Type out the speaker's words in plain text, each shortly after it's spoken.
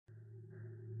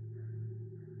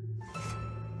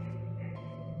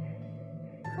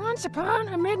Once upon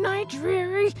a midnight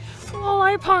dreary, while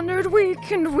I pondered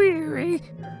weak and weary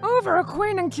over a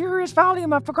quaint and curious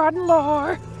volume of forgotten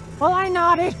lore, while I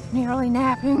nodded, nearly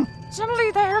napping, suddenly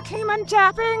there came a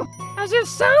tapping, as if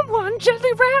someone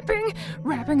gently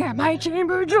rapping at my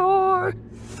chamber door.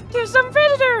 "'Tis some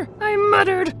visitor," I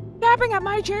muttered, tapping at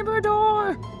my chamber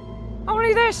door.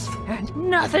 Only this, and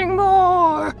nothing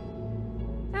more.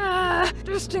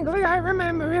 Distinctly I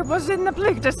remember it was in the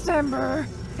bleak December,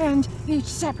 and each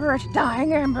separate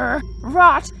dying ember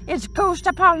wrought its ghost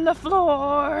upon the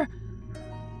floor.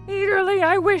 Eagerly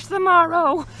I wished the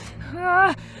morrow,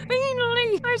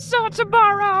 vainly I sought to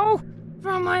borrow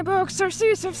from my book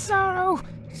surcease of sorrow,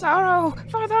 sorrow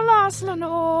for the lost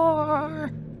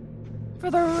Lenore, for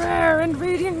the rare and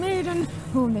radiant maiden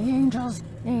whom the angels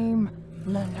name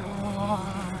Lenore.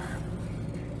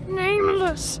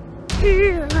 Nameless,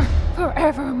 here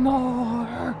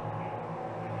forevermore.